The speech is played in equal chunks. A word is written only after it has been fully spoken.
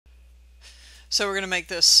So we're going to make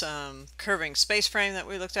this curving space frame that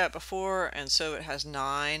we looked at before, and so it has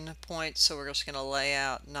 9 points. So we're just going to lay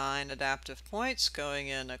out 9 adaptive points going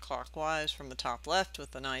in clockwise from the top left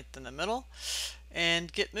with the 9th in the middle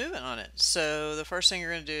and get moving on it. So the first thing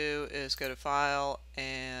you're going to do is go to File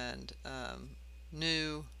and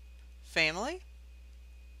New Family,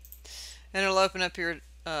 and it'll open up your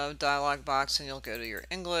dialog box, and you'll go to your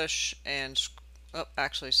English and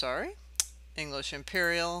English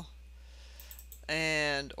Imperial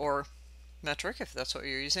and or metric if that's what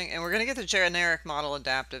you're using, and we're going to get the generic model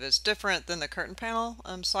adaptive. It's different than the curtain panel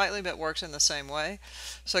slightly, but works in the same way.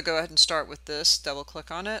 So go ahead and start with this, double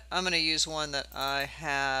click on it. I'm going to use one that I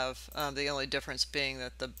have, the only difference being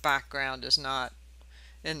that the background is not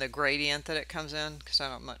in the gradient that it comes in, because I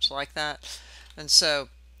don't much like that. And so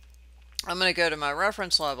I'm going to go to my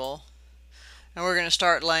reference level, and we're going to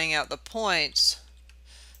start laying out the points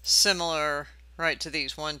similar right to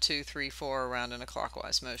these 1, 2, 3, 4 around in a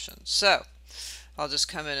clockwise motion. So I'll just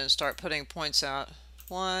come in and start putting points out.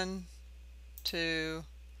 1, 2,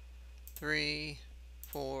 3,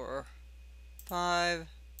 4, 5,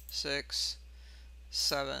 6,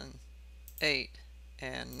 7, 8,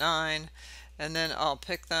 and 9, and then I'll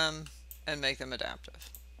pick them and make them adaptive.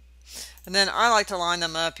 And then I like to line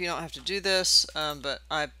them up. You don't have to do this, but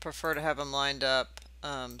I prefer to have them lined up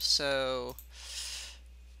so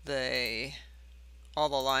all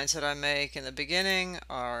the lines that I make in the beginning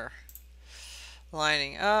are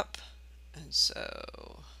lining up, and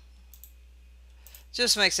so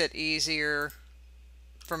just makes it easier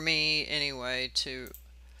for me anyway to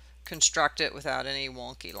construct it without any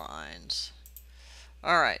wonky lines.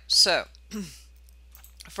 Alright, so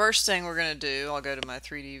first thing we're going to do, I'll go to my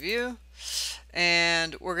 3D view,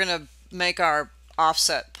 and we're going to make our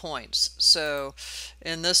offset points. So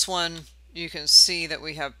in this one you can see that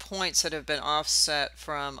we have points that have been offset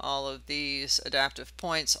from all of these adaptive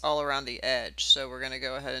points all around the edge. So we're going to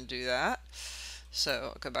go ahead and do that.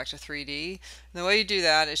 So I'll go back to 3D. And the way you do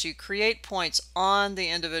that is you create points on the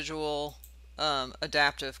individual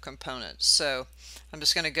adaptive components. So I'm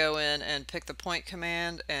just going to go in and pick the point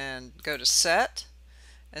command and go to Set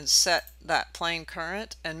and set that plane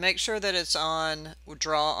current, and make sure that it's on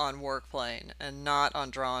Draw on Work Plane and not on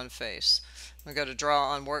Draw on Face. I'm going to go to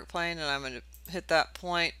Draw on Work Plane, and I'm going to hit that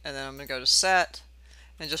point, and then I'm going to go to Set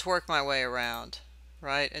and just work my way around,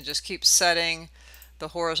 right? And just keep setting the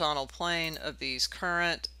horizontal plane of these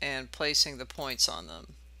current and placing the points on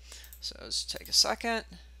them. So let's take a second.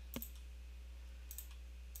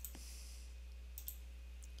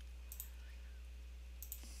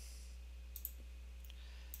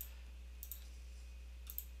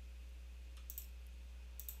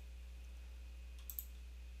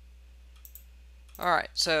 Alright,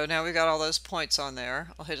 so now we've got all those points on there.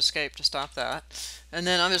 I'll hit escape to stop that. And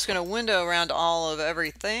then I'm just going to window around all of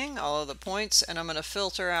everything, all of the points, and I'm going to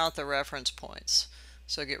filter out the reference points.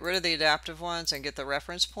 So get rid of the adaptive ones and get the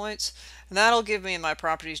reference points. And that'll give me in my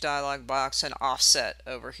properties dialog box an offset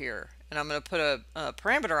over here. And I'm going to put a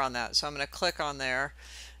parameter on that. So I'm going to click on there,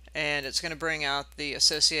 and it's going to bring out the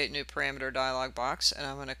associate new parameter dialog box. And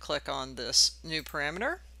I'm going to click on this new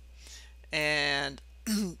parameter, and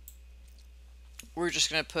we're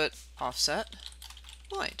just going to put offset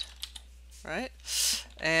point, right?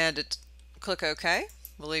 And click OK.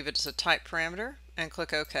 We'll leave it as a type parameter and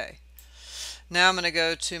click OK. Now I'm going to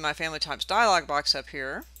go to my family types dialog box up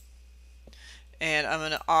here, and I'm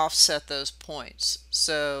going to offset those points.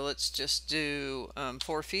 So let's just do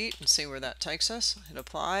 4 feet and see where that takes us. Hit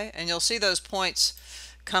apply, and you'll see those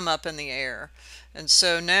points come up in the air. And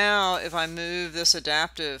so now if I move this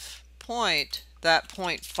adaptive point, that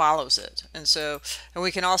point follows it. And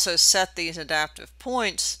we can also set these adaptive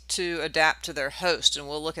points to adapt to their host, and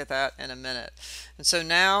we'll look at that in a minute. And so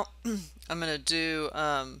now I'm going to do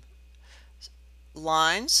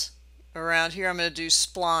lines around here. I'm going to do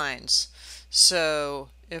splines. So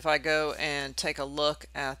if I go and take a look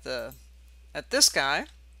at this guy,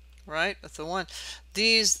 right, with the one,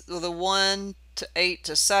 the 1 to 8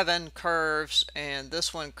 to 7 curves, and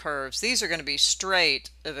this one curves. These are going to be straight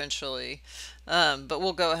eventually, but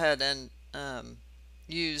we'll go ahead and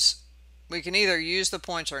we can either use the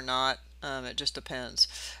points or not. It just depends.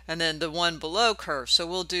 And then the one below curves. So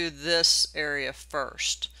we'll do this area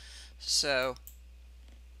first. So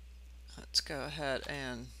let's go ahead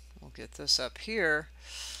and we'll get this up here.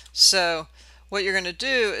 So what you're going to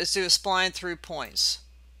do is do a spline through points.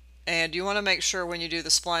 And you want to make sure when you do the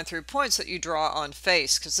spline through points that you draw on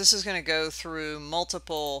face, because this is going to go through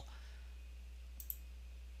multiple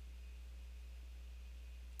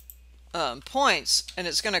points, and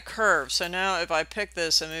it's going to curve. So now if I pick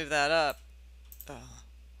this and move that up,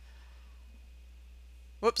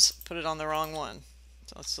 Whoops, put it on the wrong one.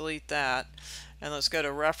 So let's delete that. And let's go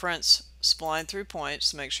to reference spline through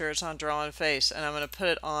points to make sure it's on draw and face. And I'm going to put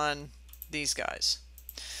it on these guys.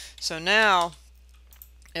 So now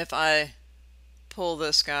if I pull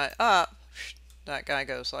this guy up, that guy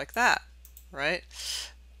goes like that, right?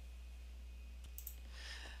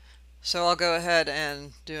 So I'll go ahead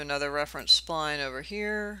and do another reference spline over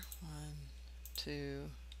here. 1, 2,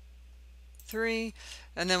 3.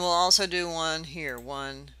 And then we'll also do one here.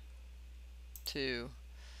 1, 2,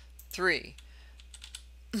 3.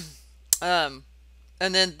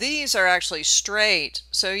 And then these are actually straight.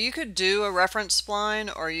 So you could do a reference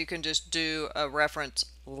spline or you can just do a reference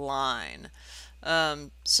line.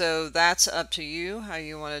 So that's up to you how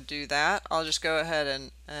you want to do that. I'll just go ahead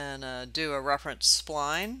and do a reference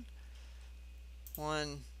spline.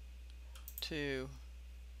 1, 2,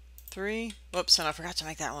 3. Whoops, and I forgot to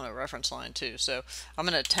make that one a reference line too. So I'm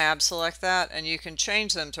going to tab select that, and you can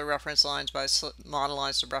change them to reference lines by model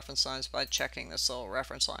lines to reference lines by checking this little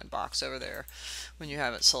reference line box over there when you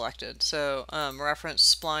have it selected. So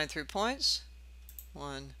reference spline through points.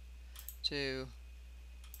 1, 2,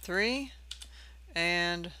 3,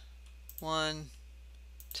 and 1,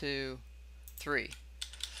 2, 3.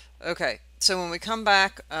 Okay, so when we come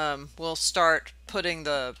back, we'll start putting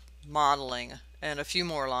the modeling and a few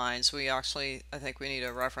more lines. I think we need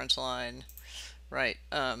a reference line, right,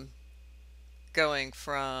 going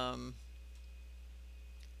from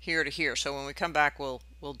here to here. So when we come back, we'll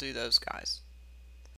do those guys.